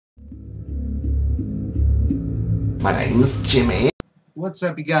My name's Jimmy. What's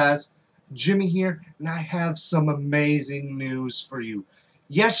up, you guys? Jimmy here, and I have some amazing news for you.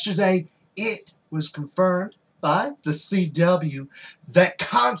 Yesterday, it was confirmed by the CW that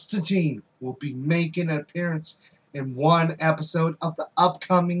Constantine will be making an appearance in one episode of the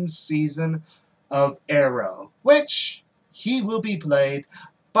upcoming season of Arrow, which he will be played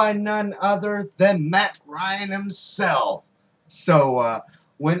by none other than Matt Ryan himself. So,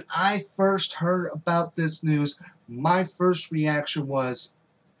 when I first heard about this news, my first reaction was,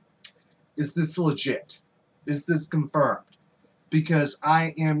 is this legit? Is this confirmed? Because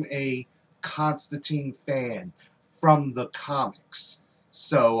I am a Constantine fan from the comics.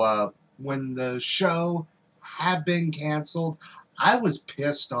 So when the show had been canceled, I was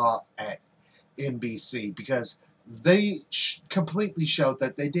pissed off at NBC because they completely showed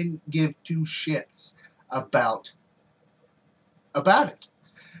that they didn't give two shits about it.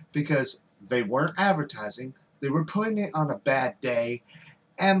 Because they weren't advertising, they were putting it on a bad day,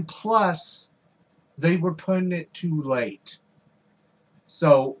 and plus, they were putting it too late.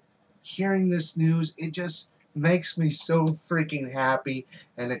 So, hearing this news, it just makes me so freaking happy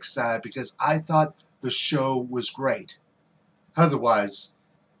and excited because I thought the show was great. Otherwise,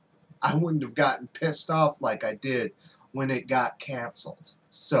 I wouldn't have gotten pissed off like I did when it got canceled.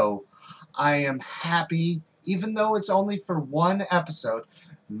 So, I am happy, even though it's only for one episode.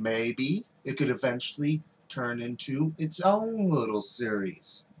 Maybe it could eventually turn into its own little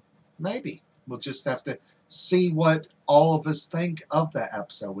series. Maybe. We'll just have to see what all of us think of that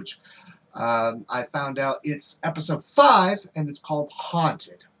episode, which I found out it's episode 5, and it's called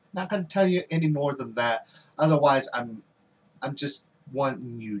Haunted. Not going to tell you any more than that. Otherwise, I'm just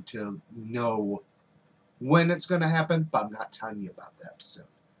wanting you to know when it's going to happen, but I'm not telling you about the episode.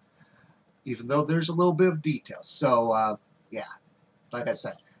 Even though there's a little bit of detail. So, yeah. Like I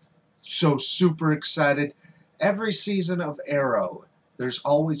said, so super excited. Every season of Arrow, there's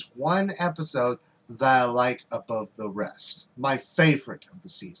always one episode that I like above the rest. My favorite of the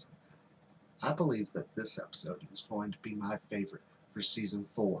season. I believe that this episode is going to be my favorite for season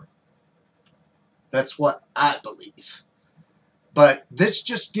 4. That's what I believe. But this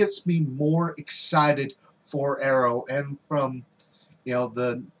just gets me more excited for Arrow and from,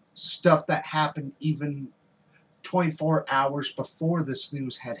 the stuff that happened even 24 hours before this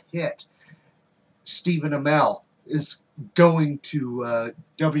news had hit. Stephen Amell is going to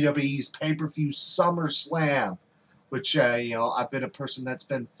WWE's pay-per-view SummerSlam, which, I've been a person that's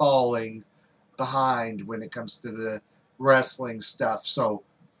been falling behind when it comes to the wrestling stuff. So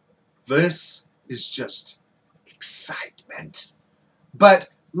this is just excitement. But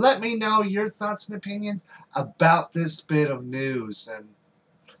let me know your thoughts and opinions about this bit of news and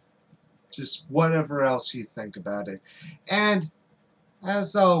just whatever else you think about it. And,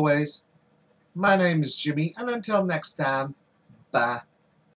 as always, my name is Jimmy, and until next time, bye.